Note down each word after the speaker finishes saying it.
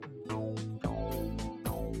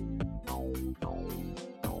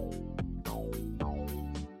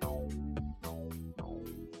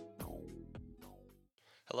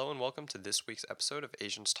Hello and welcome to this week's episode of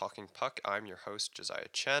Asians Talking Puck. I'm your host, Josiah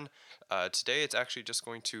Chen. Today it's actually just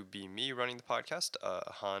going to be me running the podcast.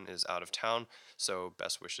 Han is out of town, so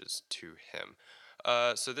best wishes to him.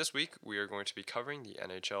 So this week we are going to be covering the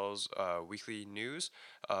NHL's weekly news,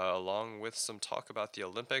 along with some talk about the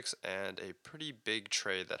Olympics and a pretty big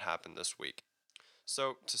trade that happened this week.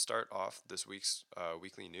 So, to start off this week's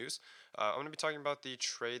weekly news, I'm going to be talking about the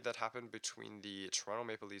trade that happened between the Toronto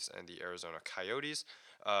Maple Leafs and the Arizona Coyotes.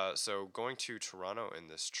 So, going to Toronto in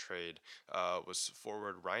this trade was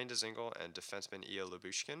forward Ryan Dzingel and defenseman Ilya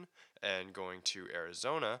Lyubushkin, and going to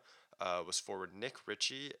Arizona was forward Nick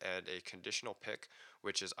Ritchie and a conditional pick,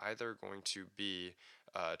 which is either going to be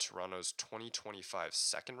Toronto's 2025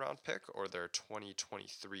 second round pick or their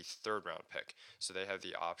 2023 third round pick. So they have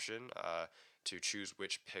the option to choose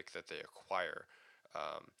which pick that they acquire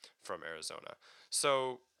from Arizona.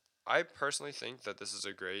 So I personally think that this is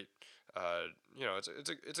a great,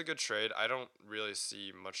 it's a good trade. I don't really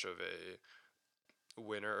see much of a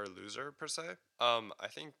winner or loser per se. I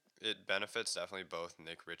think it benefits definitely both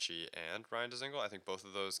Nick Ritchie and Ryan Dzingel. I think both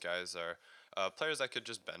of those guys are players that could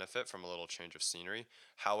just benefit from a little change of scenery.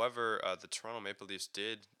 However, the Toronto Maple Leafs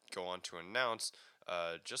did go on to announce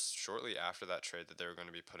just shortly after that trade that they were going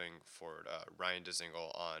to be putting forward Ryan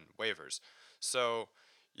Dzingel on waivers. So,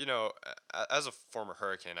 as a former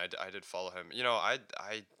Hurricane, I did follow him. I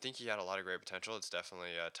think he had a lot of great potential. It's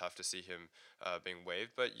definitely tough to see him being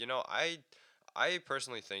waived, but I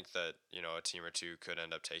personally think that a team or two could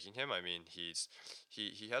end up taking him. I mean,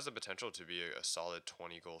 he has the potential to be a solid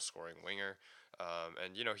 20 goal scoring winger,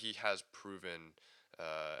 and he has proven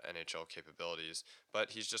NHL capabilities,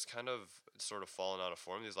 but he's just kind of sort of fallen out of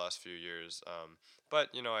form these last few years. But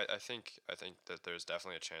I think that there's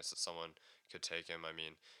definitely a chance that someone could take him. I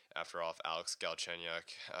mean, after all, if Alex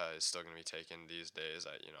Galchenyuk is still going to be taken these days,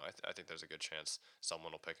 I think there's a good chance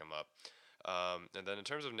someone will pick him up. And then in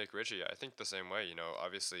terms of Nick Ritchie, I think the same way.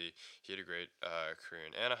 Obviously he had a great career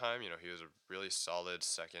in Anaheim. He was a really solid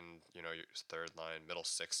second, third line, middle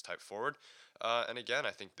six type forward. And again,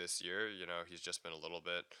 I think this year, he's just been a little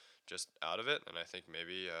bit just out of it, and I think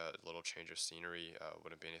maybe a little change of scenery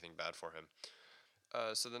wouldn't be anything bad for him.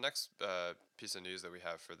 So the next piece of news that we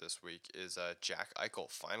have for this week is Jack Eichel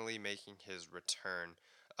finally making his return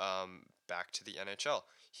back to the NHL.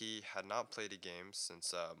 He had not played a game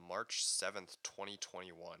since March 7th,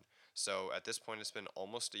 2021. So at this point, it's been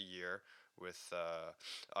almost a year with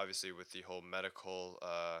obviously with the whole medical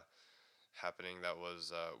happening that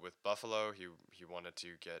was with Buffalo. He wanted to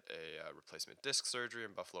get a replacement disc surgery,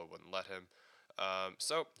 and Buffalo wouldn't let him.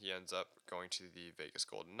 So he ends up going to the Vegas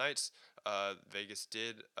Golden Knights. Vegas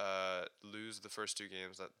did lose the first two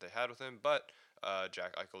games that they had with him, but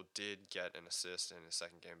Jack Eichel did get an assist in his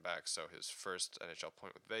second game back, so his first NHL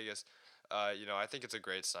point with Vegas. I think it's a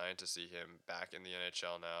great sign to see him back in the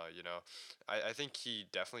NHL now. I think he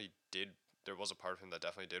definitely did. There was a part of him that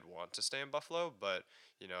definitely did want to stay in Buffalo, but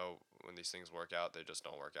when these things work out, they just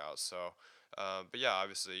don't work out. So, but yeah,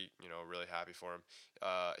 obviously, really happy for him.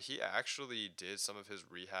 He actually did some of his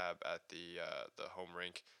rehab at the home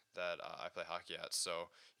rink that I play hockey at. So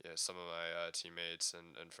yeah, some of my teammates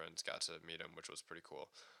and friends got to meet him, which was pretty cool.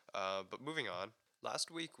 But moving on.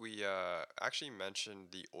 Last week we actually mentioned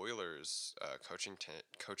the Oilers coaching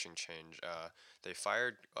change. They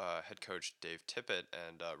fired head coach Dave Tippett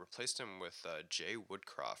and replaced him with Jay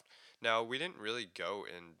Woodcroft. Now we didn't really go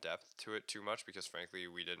in depth to it too much because frankly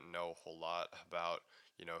we didn't know a whole lot about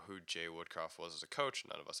who Jay Woodcroft was as a coach.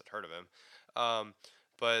 None of us had heard of him.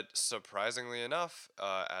 But surprisingly enough,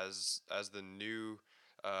 as the new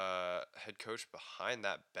head coach behind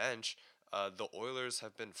that bench, the Oilers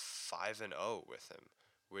have been 5-0 with him,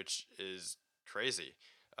 which is crazy.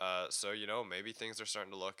 So maybe things are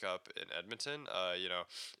starting to look up in Edmonton.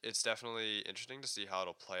 It's definitely interesting to see how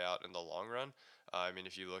it'll play out in the long run. I mean,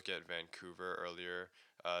 if you look at Vancouver earlier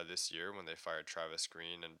this year when they fired Travis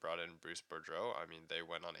Green and brought in Bruce Boudreau, I mean, they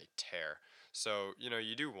went on a tear. So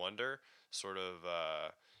you do wonder sort of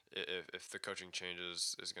if the coaching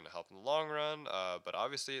changes is going to help in the long run. But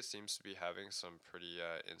obviously, it seems to be having some pretty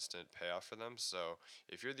instant payoff for them. So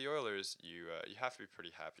if you're the Oilers, you have to be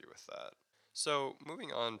pretty happy with that. So,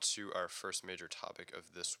 moving on to our first major topic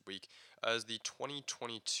of this week is the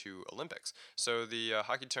 2022 Olympics. So, the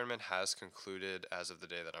hockey tournament has concluded as of the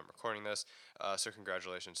day that I'm recording this. So,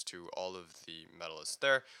 congratulations to all of the medalists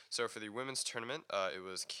there. So, for the women's tournament, it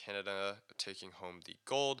was Canada taking home the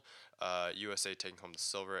gold, USA taking home the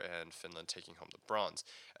silver, and Finland taking home the bronze.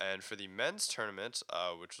 And for the men's tournament,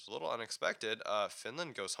 which was a little unexpected,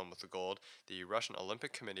 Finland goes home with the gold, the Russian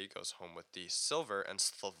Olympic Committee goes home with the silver, and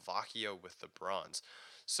Slovakia with the bronze.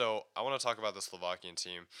 So I want to talk about the Slovakian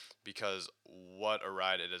team because what a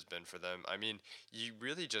ride it has been for them. I mean, you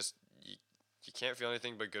really just you can't feel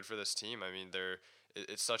anything but good for this team. I mean,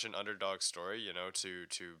 it's such an underdog story,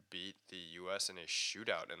 to beat the U.S. in a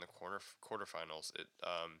shootout in the quarterfinals.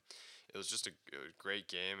 It was just a great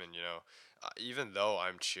game, and even though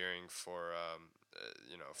I'm cheering for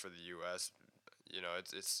for the U.S.,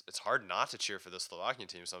 it's hard not to cheer for the Slovakian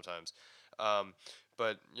team sometimes. Um,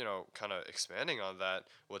 but kind of expanding on that,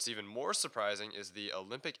 what's even more surprising is the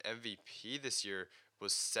Olympic MVP this year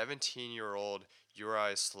was 17-year-old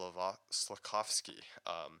Juraj Slakovsky.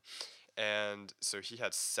 And so he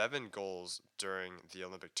had 7 goals during the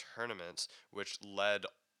Olympic tournament, which led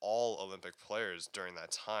all Olympic players during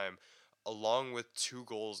that time, along with 2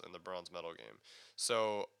 goals in the bronze medal game.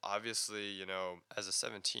 So obviously, as a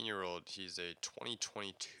 17-year-old, he's a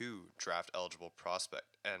 2022 draft eligible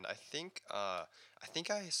prospect, and I think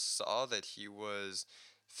I saw that he was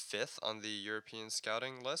fifth on the European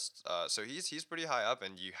scouting list. So he's pretty high up,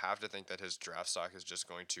 and you have to think that his draft stock is just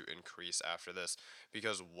going to increase after this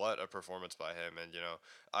because what a performance by him. And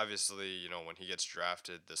obviously, when he gets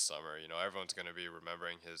drafted this summer, everyone's going to be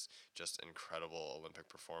remembering his just incredible Olympic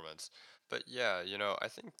performance. But yeah, I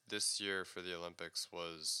think this year for the Olympics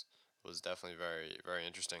was definitely very very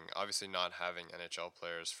interesting. Obviously, not having NHL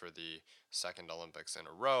players for the second Olympics in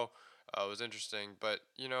a row was interesting. But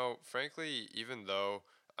frankly, even though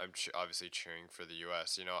I'm obviously cheering for the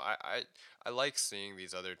U.S., I like seeing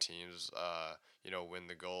these other teams, win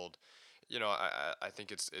the gold. I think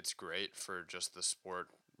it's great for just the sport.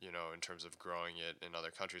 In terms of growing it in other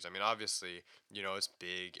countries. I mean, obviously, it's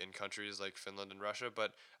big in countries like Finland and Russia,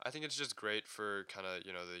 but I think it's just great for kind of,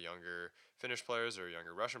 the younger Finnish players or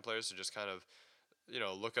younger Russian players to just kind of,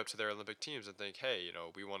 look up to their Olympic teams and think, hey,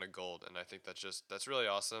 we won a gold. And I think that's really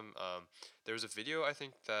awesome. There was a video, I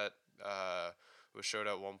think, that was showed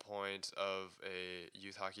at one point of a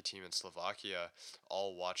youth hockey team in Slovakia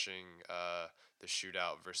all watching the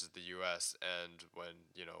shootout versus the U.S. And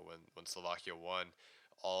when Slovakia won,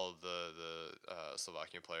 all the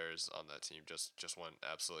Slovakian players on that team just went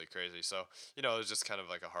absolutely crazy. So it was just kind of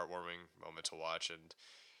like a heartwarming moment to watch. And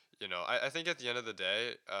I think at the end of the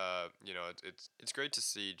day, it's great to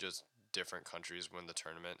see just different countries win the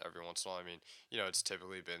tournament every once in a while. I mean, it's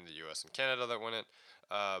typically been the U.S. and Canada that win it,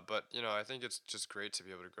 but I think it's just great to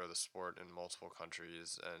be able to grow the sport in multiple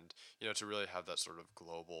countries and to really have that sort of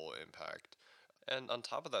global impact. And on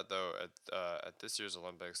top of that, though, at this year's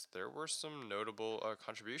Olympics, there were some notable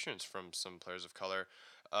contributions from some players of color.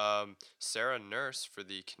 Sarah Nurse for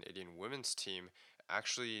the Canadian women's team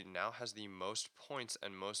actually now has the most points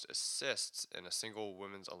and most assists in a single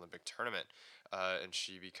women's Olympic tournament, and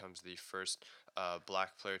she becomes the first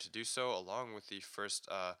black player to do so, along with the first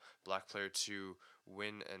black player to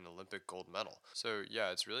win an Olympic gold medal. So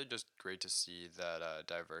yeah, it's really just great to see that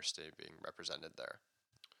diversity being represented there.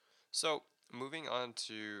 So, moving on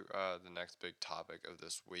to the next big topic of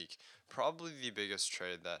this week, probably the biggest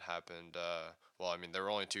trade that happened. Well, I mean, there were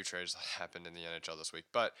only 2 trades that happened in the NHL this week,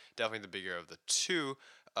 but definitely the bigger of the two,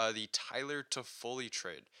 the Tyler Toffoli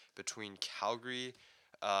trade between Calgary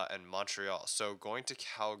and Montreal. So, going to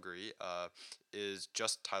Calgary is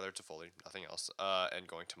just Tyler Toffoli, nothing else. And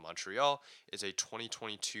going to Montreal is a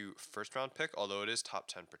 2022 first round pick, although it is top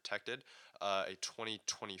 10 protected, a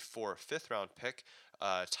 2024 fifth round pick,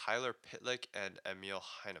 Tyler Pitlick, and Emil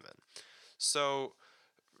Heineman. So,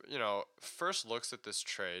 first looks at this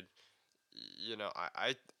trade,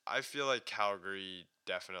 I feel like Calgary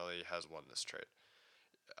definitely has won this trade.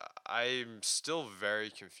 I'm still very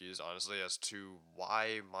confused, honestly, as to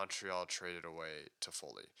why Montreal traded away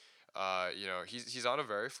Toffoli. He's on a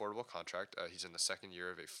very affordable contract. He's in the second year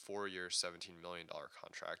of a 4-year, $17 million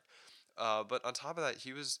contract. But on top of that,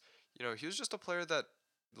 he was just a player that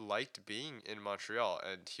liked being in Montreal,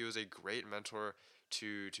 and he was a great mentor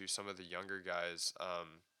to some of the younger guys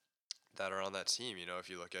that are on that team. If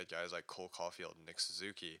you look at guys like Cole Caulfield, Nick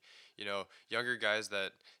Suzuki, younger guys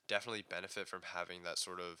that definitely benefit from having that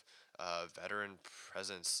sort of veteran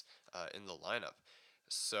presence in the lineup.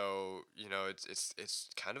 So it's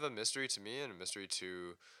kind of a mystery to me and a mystery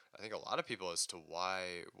to I think a lot of people as to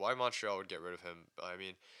why Montreal would get rid of him. I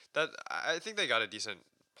mean that I think they got a decent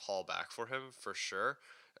haul back for him for sure,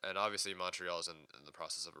 and obviously Montreal is in the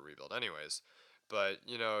process of a rebuild anyways. But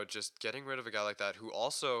just getting rid of a guy like that who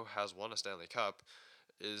also has won a Stanley Cup,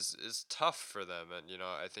 is tough for them. And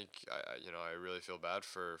I think I really feel bad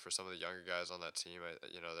for some of the younger guys on that team.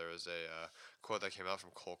 There was a quote that came out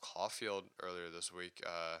from Cole Caulfield earlier this week,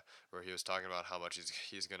 where he was talking about how much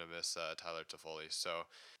he's gonna miss Tyler Toffoli. So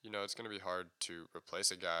it's gonna be hard to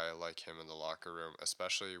replace a guy like him in the locker room,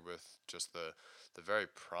 especially with just the very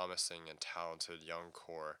promising and talented young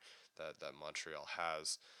core that Montreal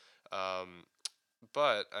has. Um,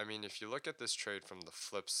 but I mean, if you look at this trade from the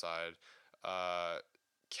flip side, uh,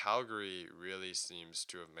 Calgary really seems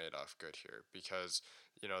to have made off good here because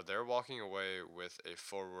they're walking away with a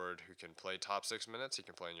forward who can play top 6 minutes. He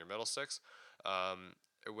can play in your middle six, um,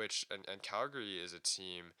 and Calgary is a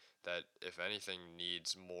team that, if anything,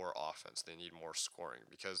 needs more offense. They need more scoring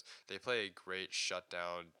because they play a great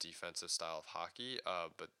shutdown defensive style of hockey.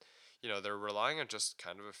 But they're relying on just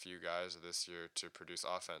kind of a few guys this year to produce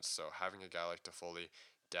offense. So having a guy like Toffoli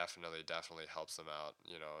definitely helps them out,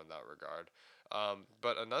 in that regard.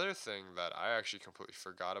 But another thing that I actually completely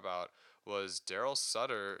forgot about was Daryl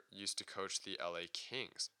Sutter used to coach the LA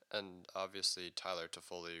Kings. And obviously, Tyler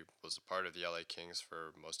Toffoli was a part of the LA Kings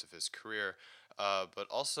for most of his career. But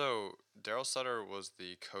also, Daryl Sutter was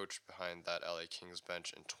the coach behind that LA Kings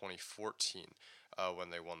bench in 2014 when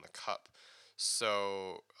they won the Cup.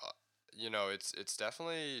 So, it's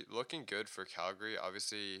definitely looking good for Calgary.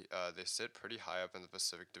 Obviously, they sit pretty high up in the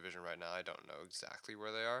Pacific Division right now. I don't know exactly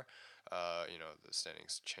where they are. The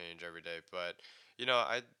standings change every day, but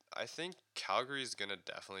I think Calgary is gonna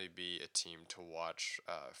definitely be a team to watch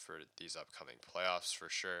for these upcoming playoffs for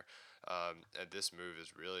sure. And this move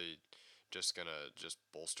is really just gonna just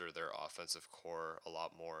bolster their offensive core a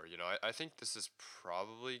lot more. I think this is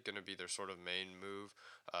probably gonna be their sort of main move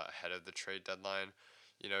ahead of the trade deadline.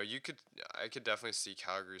 I could definitely see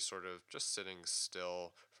Calgary sort of just sitting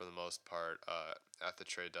still for the most part at the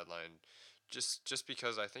trade deadline, just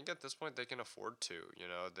because I think at this point they can afford to.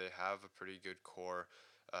 They have a pretty good core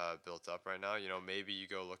built up right now. Maybe you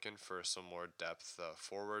go looking for some more depth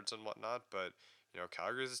forwards and whatnot, but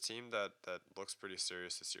Calgary is a team that looks pretty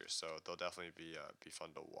serious this year, so they'll definitely be fun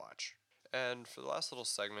to watch. And for the last little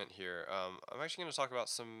segment here, I'm actually going to talk about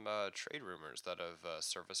some trade rumors that have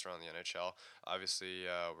surfaced around the NHL. Obviously,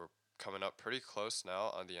 we're coming up pretty close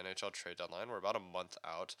now on the NHL trade deadline. We're about a month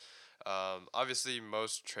out. Obviously,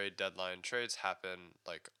 most trade deadline trades happen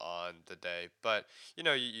like on the day, but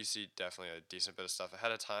you see definitely a decent bit of stuff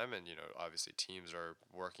ahead of time, and obviously teams are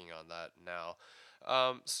working on that now.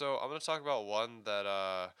 So I'm going to talk about one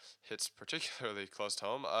that hits particularly close to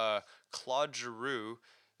home. Claude Giroux,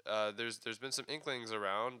 there's been some inklings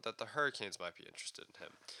around that the Hurricanes might be interested in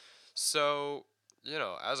him. So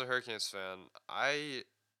as a Hurricanes fan, I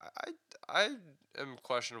I am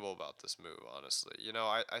questionable about this move. Honestly,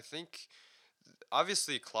 I think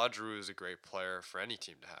obviously Claude Giroux is a great player for any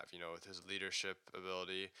team to have. With his leadership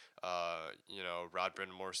ability, Rod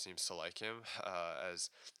Brind'Amour seems to like him, as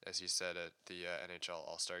he said at the NHL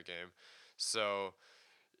All Star game. So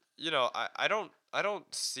I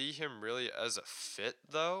don't see him really as a fit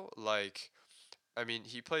though. Like, I mean,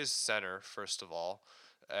 he plays center first of all,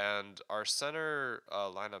 and our center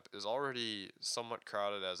lineup is already somewhat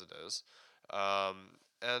crowded as it is.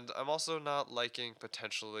 And I'm also not liking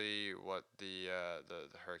potentially what the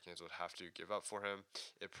Hurricanes would have to give up for him.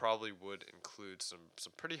 It probably would include some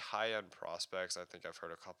pretty high end prospects. I think I've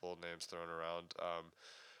heard a couple names thrown around.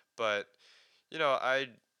 But you know, I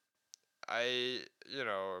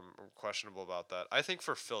I'm questionable about that. I think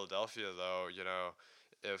for Philadelphia though,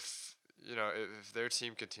 if if their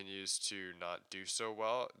team continues to not do so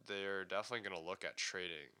well, they're definitely going to look at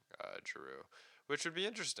trading Giroux, which would be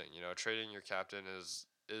interesting. Trading your captain is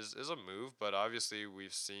a move, but obviously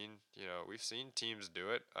we've seen teams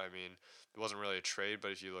do it. I mean, it wasn't really a trade,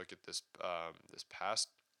 but if you look at this past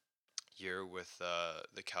year with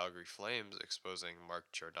the Calgary Flames exposing Mark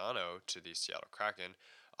Giordano to the Seattle Kraken.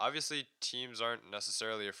 Obviously, teams aren't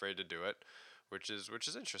necessarily afraid to do it, which is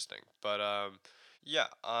interesting. But yeah,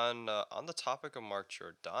 on the topic of Mark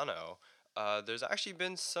Giordano, there's actually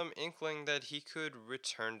been some inkling that he could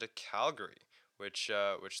return to Calgary, which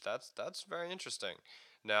that's very interesting.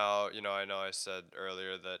 Now, I know I said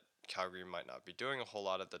earlier that Calgary might not be doing a whole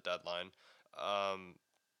lot at the deadline. Um,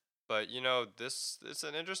 but this it's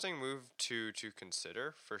an interesting move to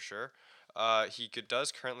consider for sure.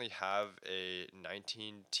 Does currently have a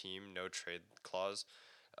 19 team no trade clause.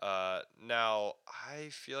 Now I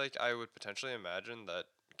feel like I would potentially imagine that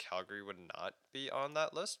Calgary would not be on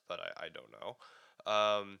that list, but I don't know.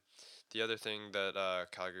 The other thing that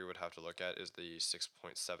Calgary would have to look at is the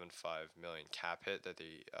 6.75 million cap hit that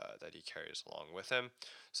he carries along with him.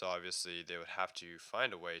 So obviously they would have to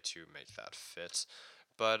find a way to make that fit.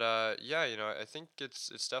 But yeah, I think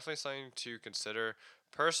it's definitely something to consider.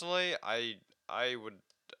 Personally, I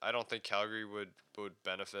don't think Calgary would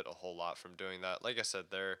benefit a whole lot from doing that. Like I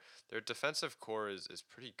said, their defensive core is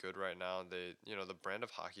pretty good right now. The brand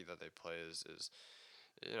of hockey that they play is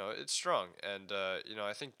it's strong, and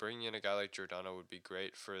I think bringing in a guy like Giordano would be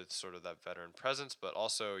great for sort of that veteran presence, but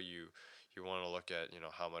also you want to look at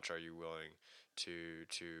how much are you willing to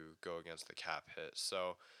go against the cap hit.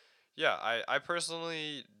 So yeah, I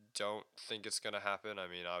personally don't think it's gonna happen. I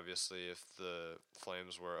mean, obviously, if the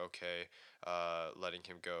Flames were okay, letting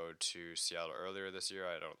him go to Seattle earlier this year,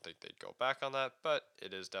 I don't think they'd go back on that. But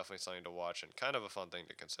it is definitely something to watch and kind of a fun thing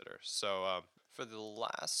to consider. So, for the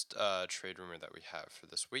last trade rumor that we have for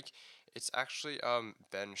this week, it's actually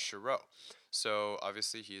Ben Chirot. So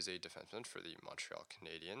obviously he is a defenseman for the Montreal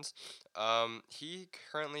Canadiens. He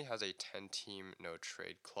currently has a 10-team no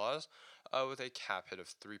trade clause with a cap hit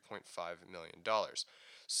of $3.5 million.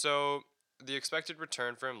 So the expected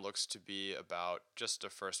return for him looks to be about just a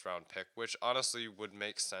first round pick, which honestly would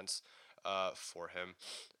make sense for him.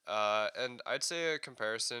 And I'd say a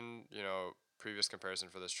comparison, previous comparison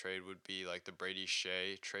for this trade would be like the Brady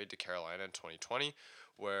Shea trade to Carolina in 2020,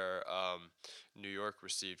 where New York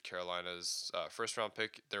received Carolina's first round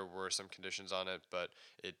pick. There were some conditions on it, but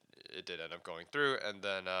it did end up going through. And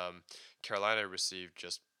then Carolina received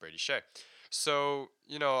just Brady Shea. So,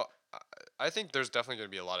 I think there's definitely going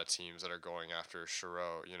to be a lot of teams that are going after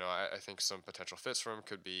Chirot. I think some potential fits for him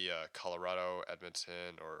could be Colorado,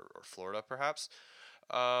 Edmonton, or Florida, perhaps.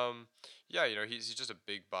 Yeah, he's just a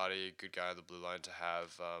big body, good guy on the blue line to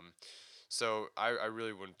have. So I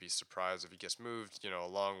really wouldn't be surprised if he gets moved,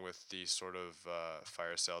 along with the sort of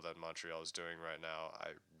fire sale that Montreal is doing right now.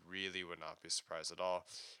 I really would not be surprised at all.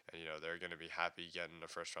 And, they're going to be happy getting a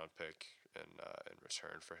first round pick in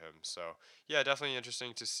return for him. So, yeah, definitely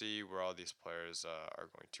interesting to see where all these players are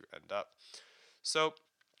going to end up. So,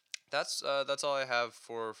 that's all I have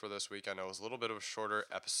for this week. I know it was a little bit of a shorter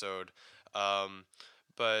episode,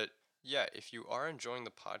 but yeah, if you are enjoying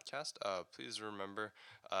the podcast, please remember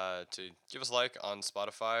to give us a like on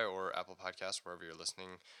Spotify or Apple Podcasts, wherever you're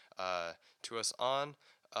listening to us on.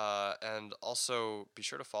 And also be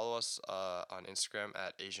sure to follow us on Instagram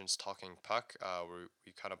at Asians Talking Puck, where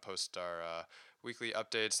we kind of post our weekly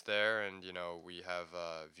updates there, and we have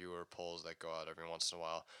viewer polls that go out every once in a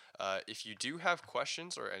while. If you do have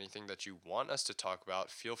questions or anything that you want us to talk about,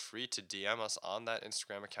 feel free to DM us on that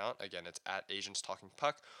Instagram account. Again, it's at Asians Talking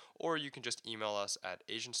Puck, or you can just email us at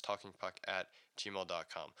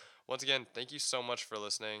asianstalkingpuck@gmail.com. Once again, thank you so much for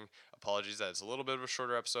listening. Apologies that it's a little bit of a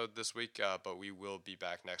shorter episode this week, but we will be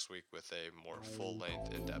back next week with a more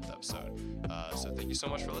full-length, in-depth episode. So thank you so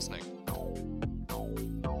much for listening.